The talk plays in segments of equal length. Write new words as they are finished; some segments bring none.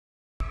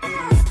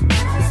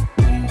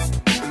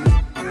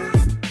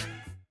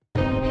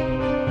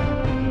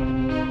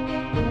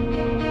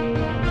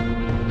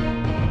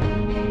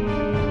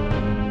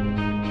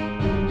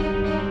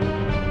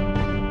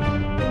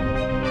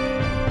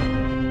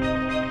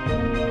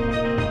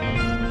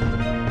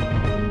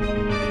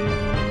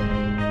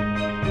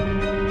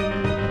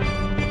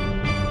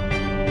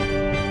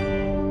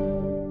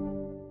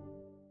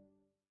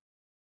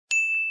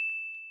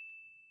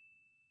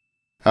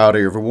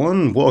Howdy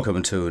everyone,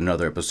 welcome to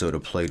another episode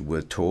of Played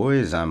with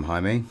Toys. I'm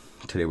Jaime.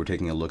 Today we're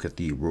taking a look at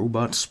the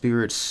Robot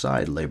Spirits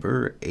Side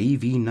Labor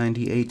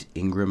AV-98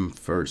 Ingram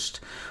First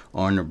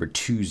on number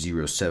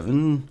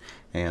 207,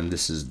 and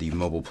this is the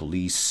Mobile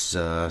Police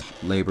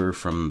labor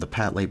from the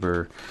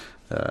Patlabor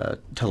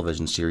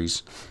television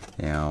series.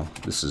 Now,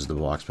 this is the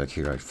box back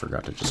here. I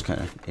forgot to just kind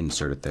of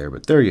insert it there,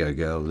 but there you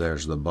go.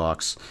 There's the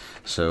box.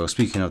 So,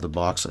 speaking of the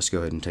box, let's go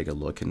ahead and take a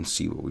look and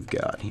see what we've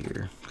got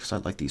here, because I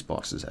like these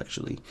boxes,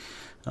 actually.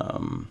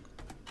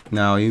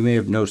 Now, you may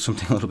have noticed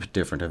something a little bit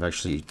different. I've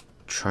actually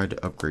tried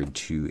to upgrade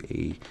to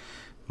a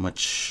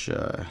much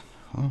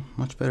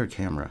better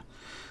camera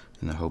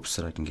in the hopes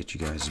that I can get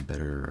you guys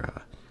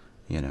better,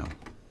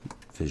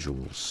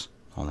 visuals,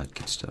 all that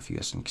good stuff. You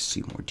guys can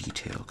see more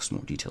detail, because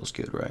more detail is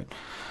good, right?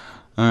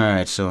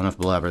 Alright, so enough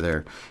blabber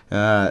there.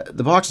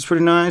 The box is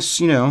pretty nice,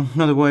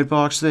 another white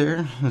box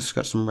there. It's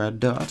got some red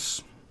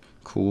dots.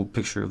 Cool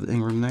picture of the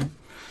Ingram there.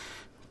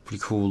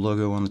 Pretty cool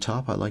logo on the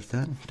top, I like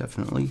that,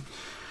 definitely.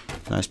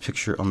 Nice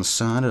picture on the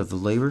side of the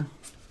labor.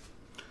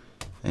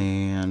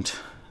 And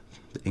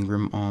the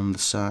Ingram on the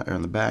side, or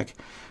on the back.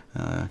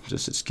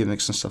 Just its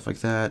gimmicks and stuff like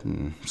that,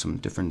 and some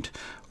different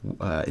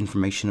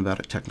information about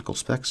it, technical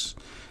specs,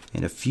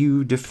 and a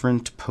few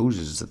different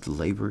poses that the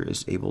labor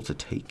is able to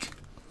take.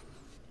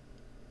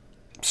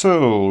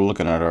 So,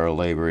 looking at our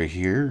labor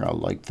here, I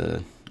like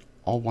the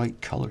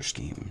all-white color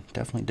scheme.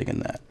 Definitely digging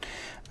that.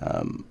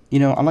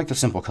 I like the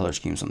simple color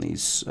schemes on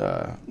these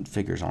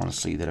figures,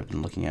 honestly, that I've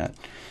been looking at,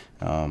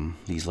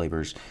 these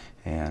labors.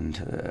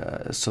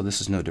 And so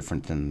this is no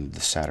different than the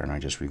Saturn I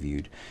just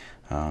reviewed.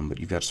 But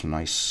you've got some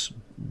nice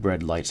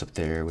red lights up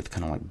there with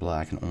kind of like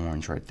black and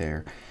orange right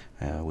there,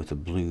 with a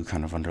blue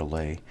kind of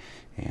underlay,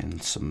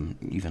 and some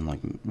even like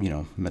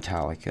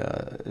metallic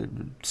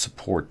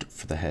support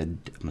for the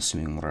head. I'm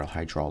assuming what are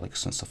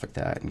hydraulics and stuff like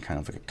that, and kind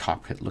of like a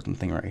cockpit looking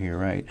thing right here,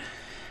 right?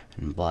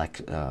 And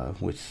black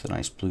with the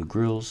nice blue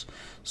grills,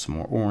 some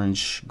more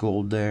orange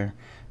gold there.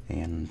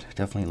 And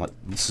definitely, like,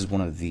 this is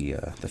one of the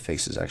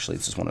faces. Actually,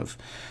 this is one of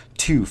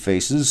two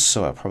faces,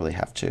 so I'll probably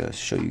have to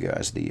show you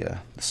guys the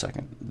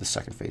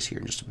second face here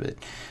in just a bit.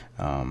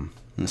 And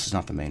this is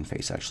not the main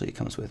face, actually, it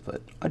comes with,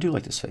 but I do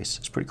like this face.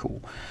 It's pretty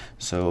cool.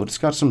 So it's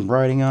got some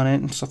writing on it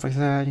and stuff like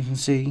that. You can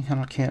see.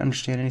 I can't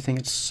understand anything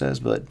it says,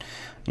 but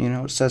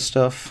it says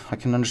stuff. I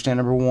can understand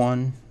number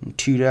 1,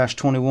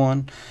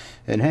 2-21,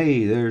 and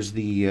hey, there's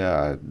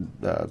the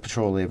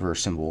patrol labor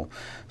symbol.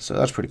 So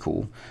that's pretty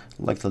cool.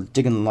 Like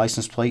digging the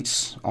license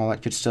plates, all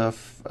that good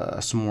stuff.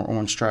 Some more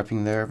orange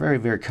striping there. Very,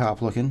 very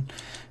cop looking.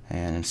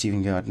 And it's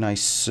even got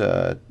nice,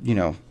 what's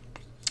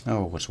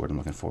the word I'm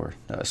looking for?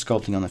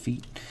 Sculpting on the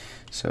feet.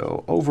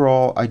 So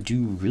overall, I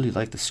do really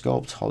like the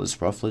sculpt, all this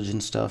rufflage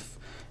and stuff.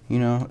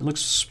 It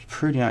looks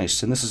pretty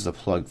nice. And this is the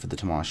plug for the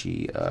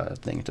Damashii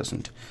thing. It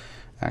doesn't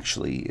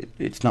actually,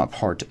 it's not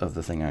part of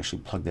the thing. I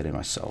actually plugged that in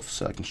myself,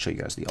 so I can show you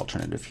guys the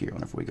alternative here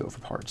whenever we go for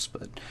parts.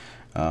 But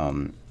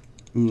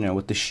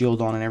with the shield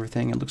on and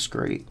everything, it looks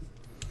great.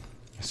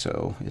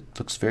 So it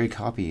looks very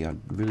copy. I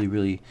really,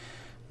 really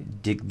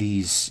dig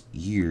these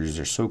ears.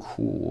 They're so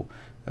cool.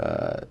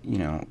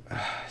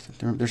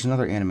 There's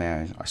another anime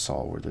I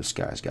saw where this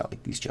guy's got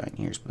like these giant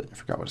ears, but I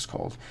forgot what it's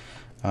called.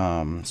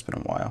 It's been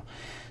a while.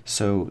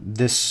 So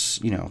this,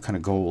 kind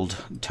of gold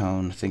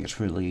tone, I think it's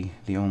really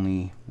the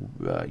only,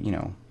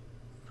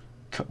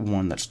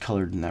 one that's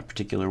colored in that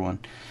particular one.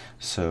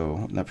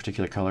 So in that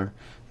particular color,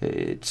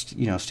 it's,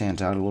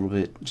 stands out a little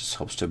bit. It just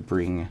helps to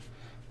bring,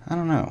 I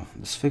don't know,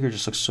 this figure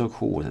just looks so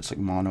cool with its like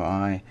mono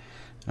eye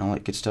and all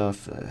that good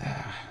stuff.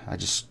 I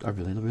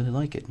really, really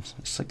like it.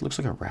 It's like, looks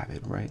like a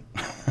rabbit, right?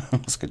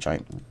 Looks like a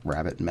giant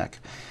rabbit mech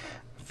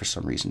for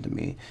some reason to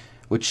me,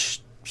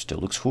 which still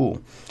looks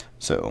cool.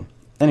 So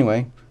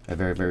anyway, I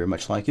very, very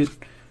much like it.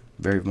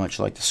 Very much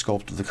like the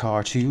sculpt of the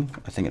car too.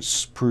 I think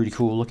it's pretty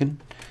cool looking,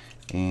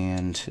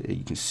 and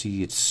you can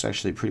see it's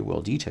actually pretty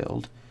well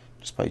detailed,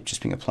 despite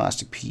just being a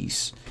plastic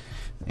piece.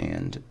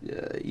 And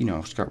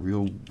it's got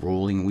real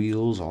rolling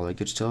wheels, all that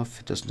good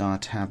stuff. It does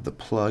not have the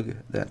plug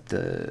that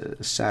the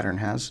Saturn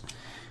has,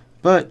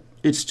 but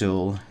it's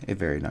still a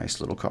very nice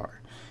little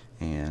car.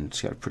 And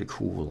it's got a pretty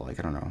cool, like,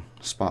 I don't know,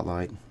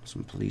 spotlight,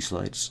 some police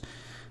lights,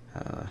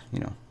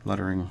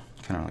 lettering,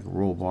 kind of like a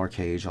roll bar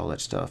cage, all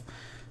that stuff.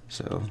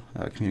 So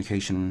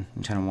communication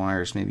antenna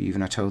wires, maybe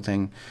even a tow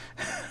thing.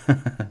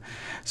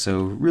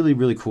 So really,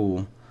 really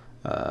cool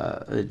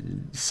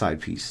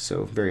side piece.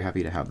 So very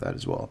happy to have that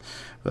as well.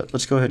 But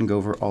let's go ahead and go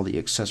over all the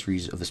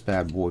accessories of this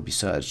bad boy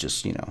besides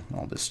just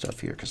all this stuff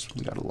here, because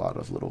we got a lot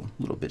of little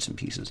bits and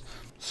pieces.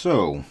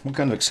 So what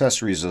kind of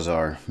accessories does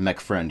our mech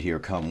friend here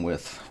come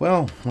with?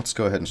 Well, let's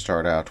go ahead and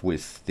start out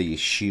with the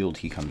shield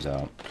he comes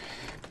out.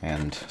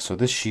 And so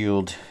this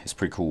shield is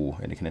pretty cool,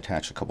 and it can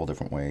attach a couple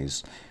different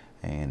ways.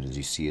 And as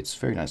you see, it's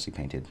very nicely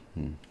painted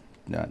and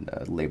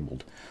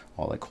labeled,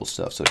 all that cool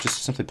stuff. So it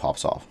just simply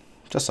pops off,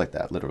 just like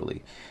that,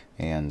 literally.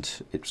 And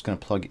it's going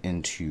to plug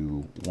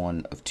into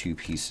one of two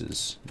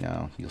pieces.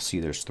 Now, you'll see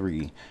there's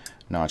 3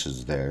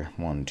 notches there.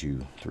 1,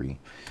 2, 3.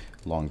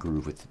 Long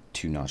groove with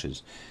 2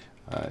 notches.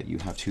 you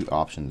have two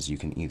options. You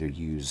can either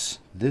use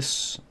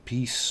this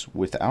piece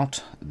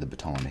without the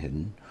baton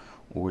hidden,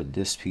 or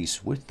this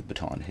piece with the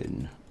baton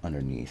hidden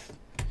underneath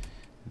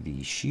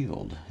the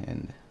shield,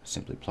 and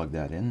simply plug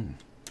that in.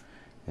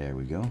 There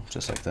we go,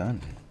 just like that.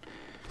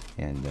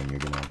 And then you're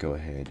going to go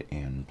ahead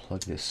and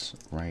plug this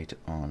right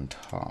on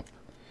top.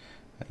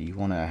 You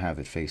want to have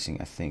it facing,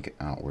 I think,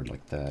 outward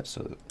like that,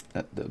 so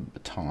that the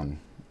baton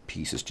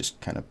piece is just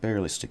kind of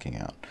barely sticking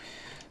out.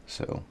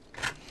 So,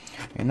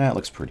 and that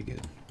looks pretty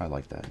good. I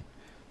like that.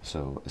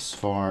 So as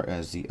far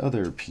as the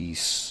other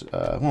piece,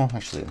 well,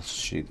 actually, let's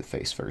show you the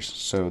face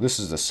first. So this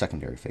is the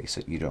secondary face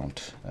that you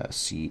don't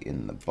see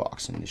in the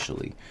box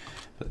initially,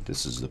 but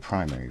this is the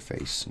primary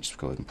face. Just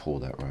go ahead and pull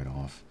that right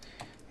off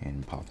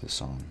and pop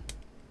this on,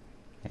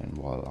 and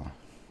voila,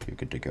 you're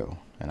good to go.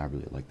 And I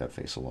really like that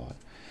face a lot.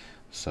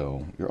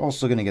 So you're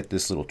also going to get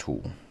this little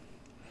tool,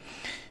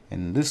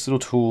 and this little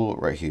tool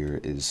right here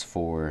is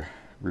for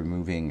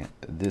removing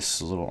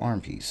this little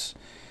arm piece.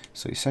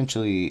 So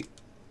essentially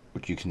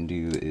what you can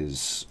do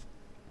is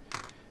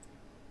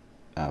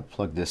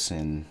plug this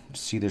in.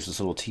 See, there's this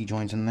little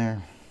T-joint in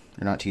there,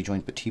 or not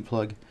T-joint but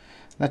T-plug.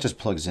 That just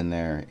plugs in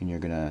there, and you're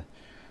gonna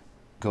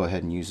go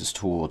ahead and use this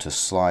tool to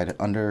slide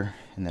under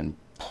and then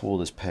pull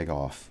this peg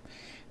off,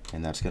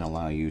 and that's gonna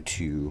allow you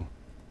to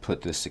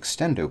put this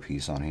extendo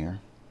piece on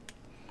here,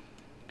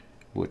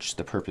 which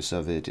the purpose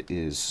of it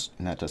is,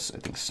 and that does, I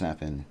think,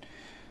 snap in.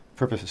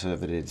 Purpose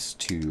of it is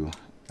to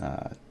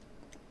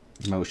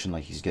motion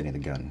like he's getting the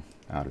gun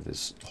out of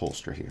his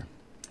holster here.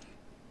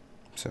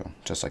 So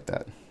just like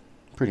that.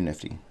 Pretty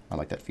nifty. I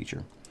like that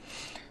feature.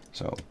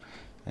 So,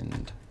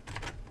 and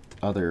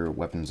other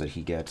weapons that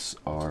he gets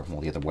are,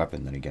 well, the other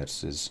weapon that he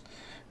gets is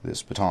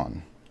this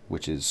baton,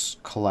 which is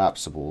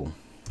collapsible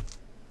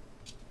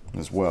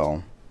as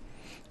well.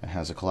 It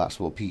has a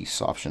collapsible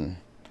piece option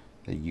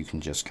that you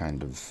can just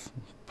kind of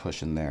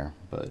push in there,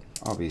 but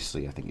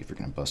obviously I think if you're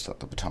going to bust out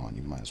the baton,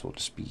 you might as well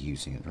just be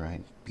using it,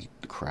 right? Beat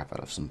the crap out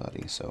of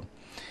somebody. So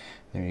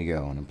there you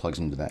go, and it plugs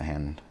into that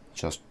hand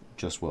just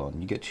well,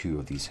 and you get two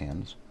of these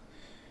hands.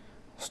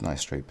 It's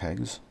nice straight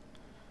pegs,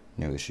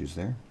 no issues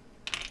there.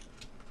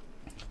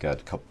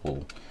 Got a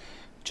couple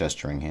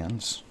gesturing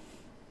hands,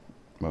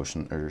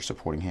 motion or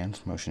supporting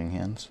hands, motioning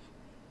hands,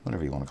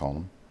 whatever you want to call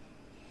them.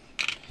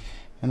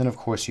 And then of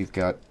course you've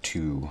got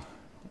two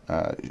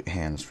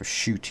hands for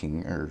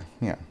shooting, or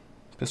yeah,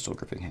 pistol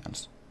gripping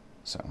hands.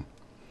 So,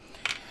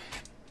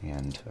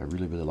 and I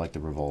really like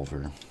the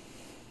revolver.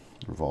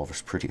 The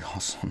revolver's pretty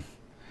awesome.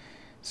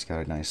 It's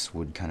got a nice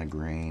wood kind of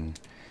grain.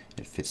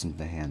 It fits into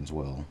the hands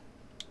well,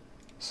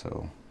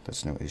 so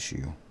that's no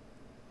issue.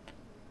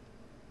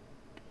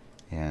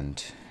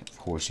 And of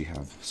course you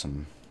have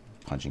some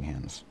punching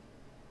hands.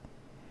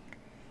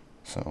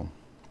 So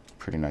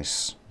pretty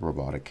nice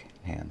robotic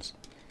hands.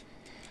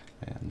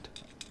 And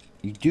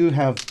you do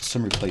have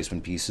some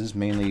replacement pieces,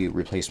 mainly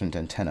replacement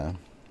antenna.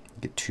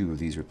 Get two of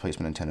these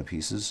replacement antenna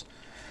pieces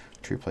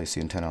to replace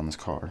the antenna on this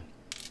car,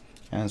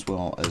 as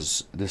well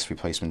as this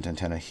replacement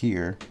antenna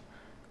here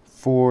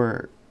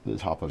for the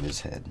top of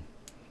his head,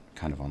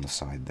 kind of on the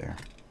side there.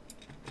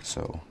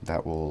 So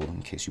that will,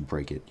 in case you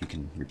break it, you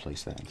can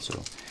replace that.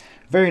 So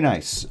very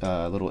nice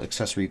little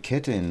accessory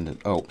kit. And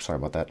oh, sorry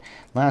about that.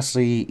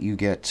 Lastly, you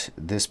get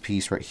this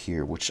piece right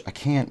here, which I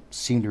can't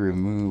seem to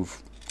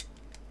remove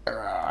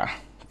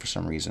for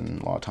some reason.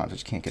 A lot of times I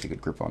just can't get a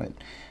good grip on it.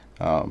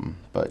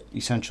 But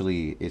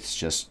essentially it's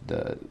just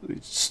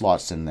it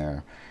slots in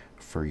there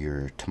for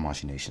your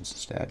Damashii Nation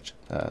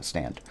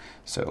stand.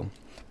 So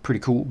pretty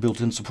cool,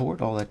 built-in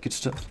support, all that good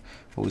stuff.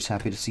 Always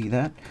happy to see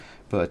that.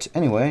 But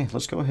anyway,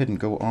 let's go ahead and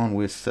go on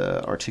with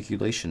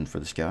articulation for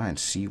this guy and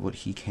see what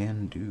he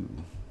can do.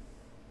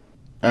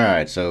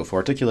 Alright, so for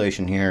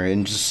articulation here,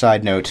 and just a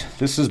side note,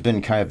 this has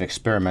been kind of an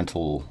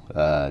experimental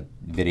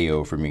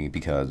video for me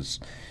because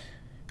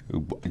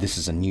this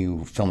is a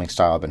new filming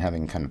style. I've been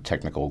having kind of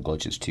technical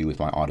glitches too with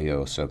my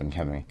audio, so I've been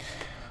having,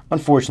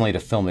 unfortunately, to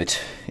film it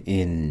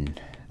in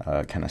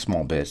kind of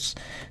small bits,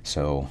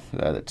 so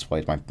that's why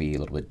it might be a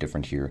little bit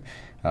different here.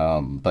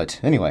 But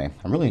anyway,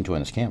 I'm really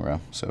enjoying this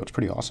camera, so it's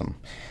pretty awesome.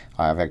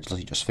 I've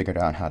actually just figured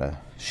out how to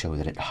show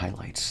that it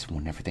highlights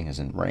when everything is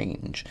in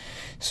range.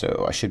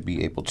 So I should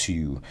be able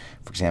to,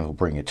 for example,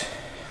 bring it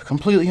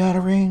completely out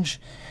of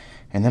range,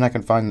 and then I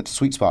can find the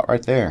sweet spot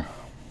right there,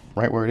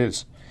 right where it is.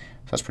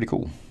 So that's pretty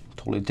cool.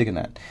 Totally digging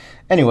that.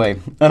 Anyway,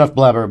 enough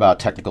blabber about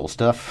technical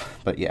stuff,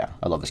 but yeah,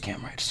 I love this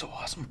camera. It's so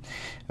awesome.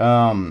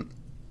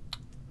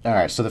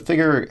 Alright, so the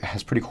figure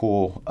has pretty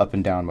cool up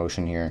and down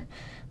motion here.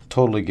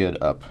 Totally good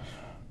up.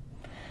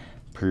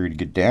 Pretty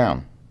good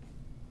down.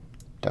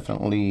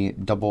 Definitely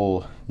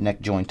double neck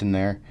joint in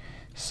there.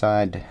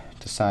 Side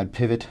to side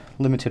pivot.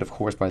 Limited, of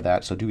course, by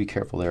that, so do be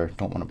careful there.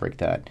 Don't want to break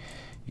that.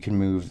 You can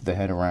move the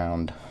head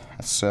around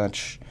as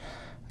such.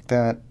 Like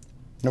that.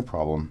 No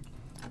problem.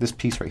 This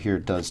piece right here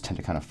does tend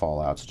to kind of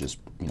fall out, so just,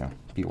 you know,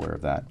 be aware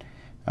of that.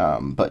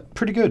 But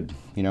pretty good,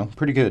 you know,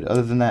 pretty good.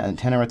 Other than that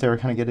antenna right there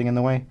kind of getting in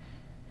the way.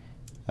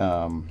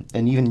 And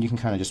even you can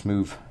kind of just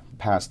move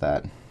past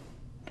that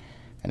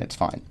and it's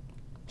fine.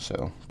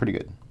 So pretty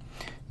good.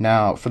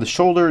 Now, for the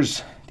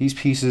shoulders, these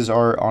pieces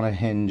are on a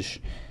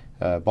hinge,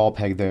 ball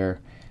peg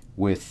there,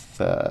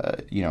 with,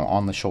 you know,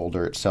 on the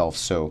shoulder itself.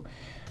 So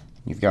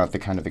you've got the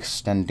kind of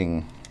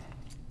extending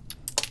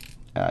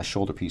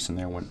shoulder piece in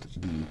there. I'm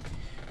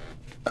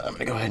going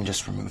to go ahead and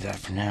just remove that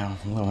for now,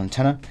 a little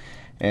antenna.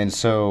 And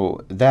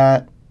so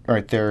that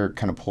right there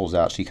kind of pulls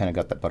out, so you kind of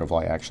got that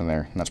butterfly action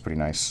there, and that's pretty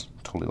nice.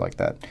 Totally like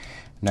that.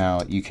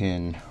 Now you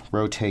can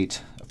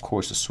rotate, of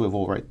course, a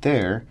swivel right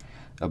there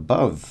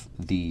above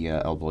the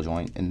elbow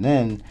joint, and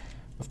then,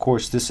 of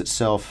course, this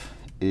itself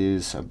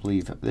is, I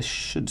believe, this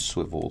should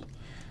swivel.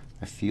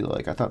 I feel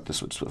like I thought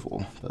this would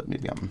swivel, but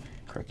maybe I'm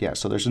correct. Yeah,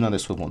 so there's another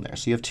swivel in there.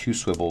 So you have two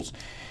swivels,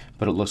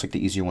 but it looks like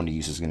the easier one to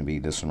use is going to be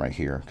this one right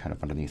here, kind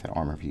of underneath that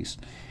armor piece.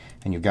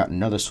 And you've got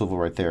another swivel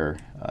right there,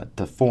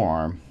 the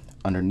forearm,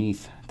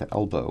 underneath the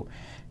elbow,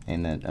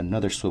 and then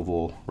another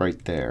swivel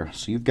right there.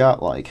 So you've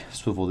got like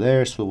swivel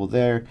there, swivel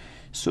there,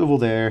 swivel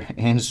there,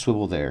 and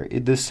swivel there.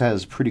 This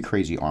has pretty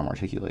crazy arm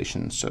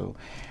articulation, so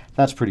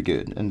that's pretty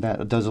good. And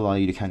that does allow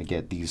you to kind of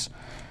get these,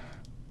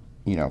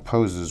 you know,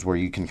 poses where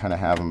you can kind of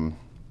have them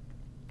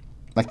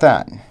like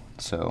that.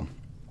 So,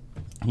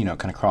 you know,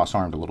 kind of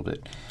cross-armed a little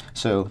bit.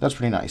 So that's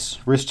pretty nice.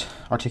 Wrist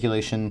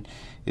articulation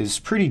is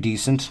pretty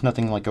decent,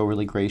 nothing like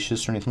overly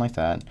gracious or anything like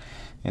that.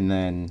 And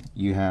then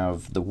you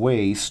have the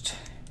waist,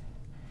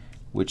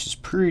 which is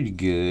pretty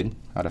good,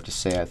 I'd have to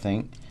say, I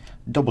think.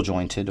 Double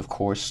jointed, of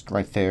course,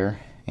 right there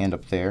and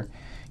up there,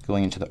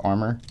 going into the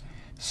armor.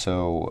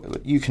 So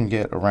you can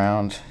get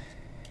around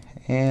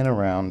and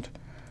around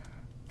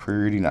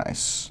pretty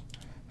nice.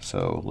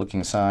 So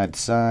looking side to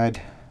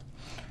side,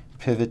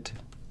 pivot,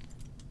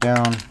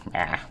 down,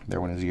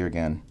 there went his ear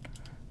again.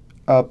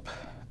 Up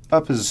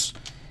is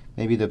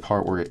maybe the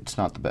part where it's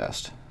not the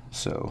best.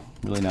 So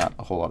really not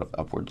a whole lot of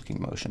upward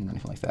looking motion or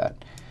anything like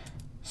that.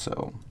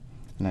 So,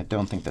 and I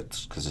don't think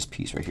that's because this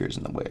piece right here is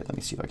in the way. Let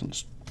me see if I can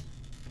just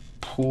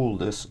pull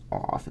this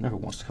off. It never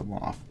wants to come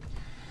off.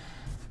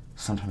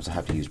 Sometimes I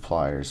have to use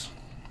pliers,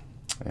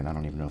 and I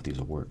don't even know if these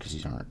will work because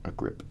these aren't a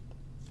grip.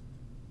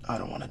 I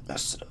don't want to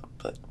mess it up,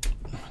 but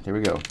there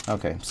we go.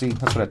 Okay, see,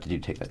 that's what I have to do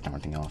to take that darn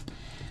thing off.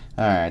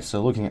 Alright,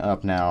 so looking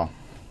up now,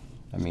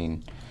 I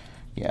mean,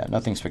 yeah,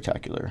 nothing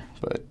spectacular,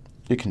 but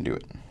it can do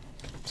it.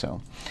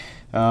 So,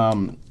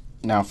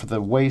 now for the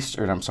waist,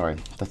 or I'm sorry,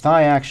 the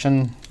thigh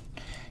action,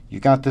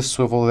 you've got this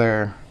swivel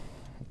there,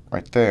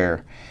 right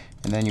there,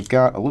 and then you've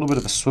got a little bit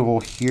of a swivel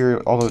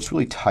here, although it's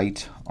really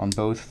tight on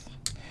both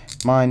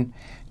mine.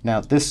 Now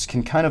this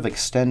can kind of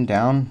extend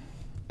down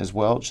as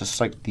well, just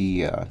like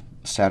the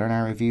Saturn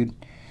I reviewed.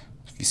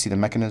 If you see the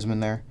mechanism in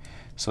there,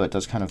 so it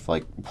does kind of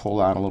like pull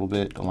out a little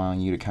bit,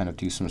 allowing you to kind of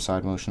do some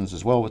side motions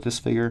as well with this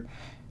figure,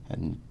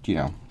 and you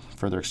know,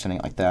 further extending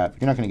it like that.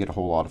 You're not going to get a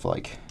whole lot of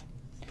like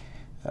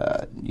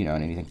you know,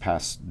 anything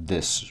past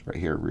this right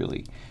here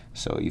really.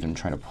 So even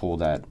trying to pull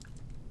that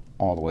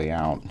all the way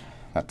out,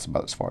 that's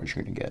about as far as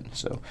you're going to get.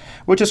 So,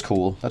 which is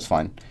cool, that's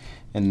fine.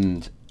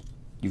 And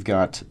you've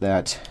got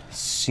that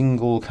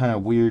single kind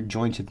of weird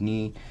jointed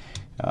knee.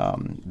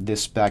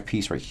 This back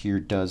piece right here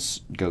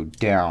does go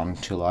down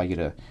to allow you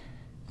to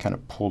kind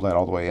of pull that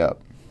all the way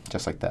up,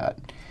 just like that.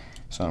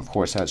 So of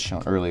course, as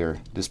shown earlier,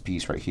 this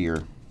piece right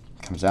here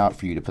comes out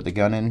for you to put the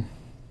gun in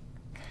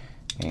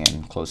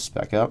and closes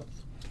back up.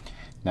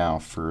 Now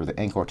for the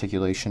ankle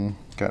articulation,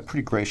 got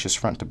pretty gracious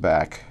front to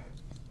back,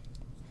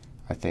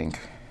 I think.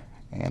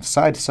 And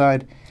side to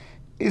side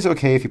is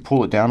okay if you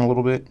pull it down a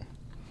little bit.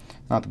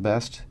 Not the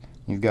best.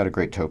 You've got a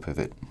great toe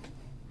pivot.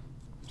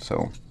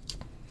 So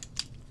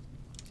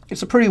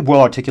it's a pretty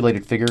well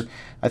articulated figure.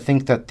 I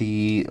think that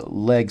the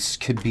legs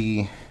could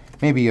be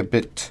maybe a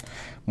bit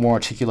more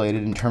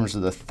articulated in terms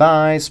of the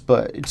thighs,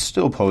 but it's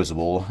still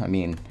posable. I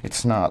mean,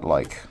 it's not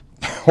like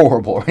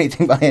horrible or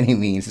anything by any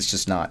means. It's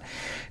just not.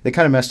 They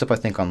kind of messed up, I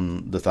think,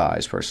 on the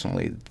thighs,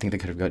 personally. I think they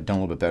could have done a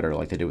little bit better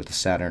like they did with the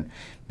Saturn.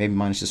 Maybe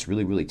mine's just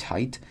really, really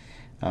tight.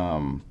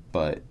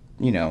 But,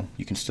 you know,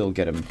 you can still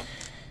get them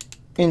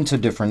into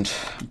different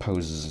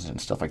poses and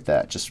stuff like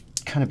that. Just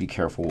kind of be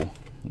careful,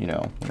 you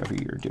know, whenever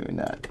you're doing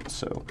that.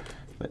 So,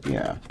 but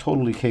yeah,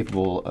 totally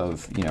capable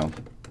of, you know,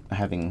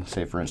 having,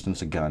 say, for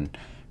instance, a gun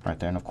right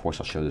there. And of course,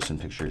 I'll show this in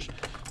pictures,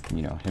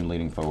 you know, him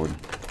leaning forward,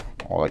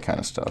 all that kind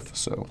of stuff.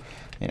 So,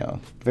 you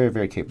know, very,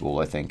 very capable,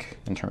 I think,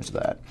 in terms of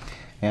that.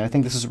 And I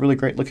think this is a really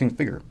great looking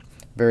figure.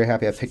 Very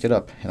happy I picked it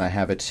up, and I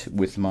have it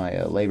with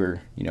my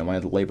labor, you know, my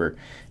other labor.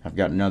 I've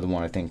got another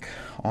one, I think,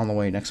 on the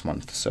way next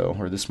month, so,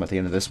 or this month, the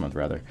end of this month,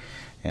 rather.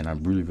 And I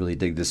really, really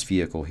dig this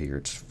vehicle here.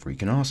 It's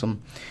freaking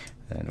awesome.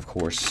 And of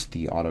course,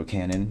 the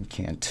autocannon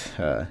can't,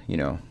 you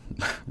know,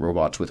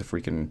 robots with a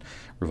freaking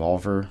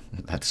revolver.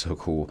 That's so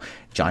cool.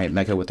 Giant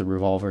mecha with a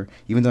revolver.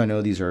 Even though I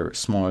know these are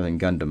smaller than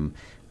Gundam,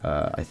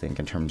 I think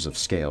in terms of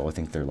scale, I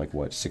think they're like,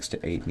 what, 6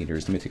 to 8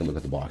 meters? Let me take a look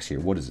at the box here.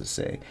 What does it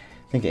say?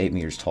 I think 8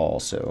 meters tall,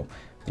 so,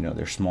 you know,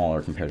 they're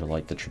smaller compared to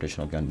like the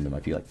traditional Gundam. It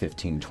might be like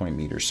 15, 20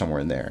 meters, somewhere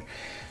in there.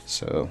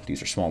 So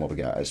these are small little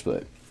guys,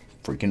 but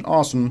freaking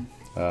awesome.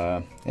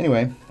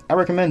 Anyway, I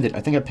recommend it.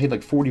 I think I paid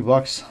like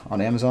 $40 on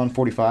Amazon,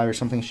 45 or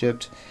something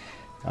shipped.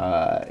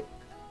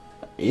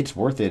 it's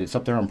worth it. It's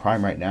up there on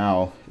Prime right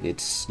now.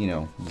 It's, you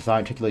know, the thigh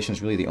articulation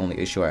is really the only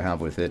issue I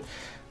have with it.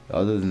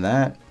 Other than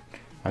that,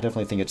 I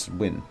definitely think it's a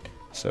win.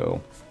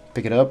 So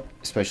pick it up,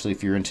 especially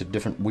if you're into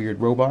different weird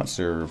robots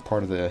or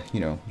part of the, you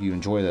know, you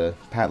enjoy the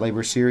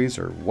Patlabor series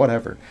or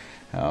whatever.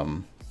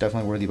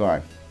 Definitely worthy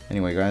buy.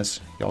 Anyway, guys,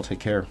 y'all take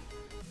care.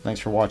 Thanks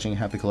for watching.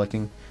 Happy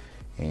collecting,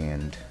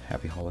 and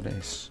happy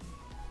holidays.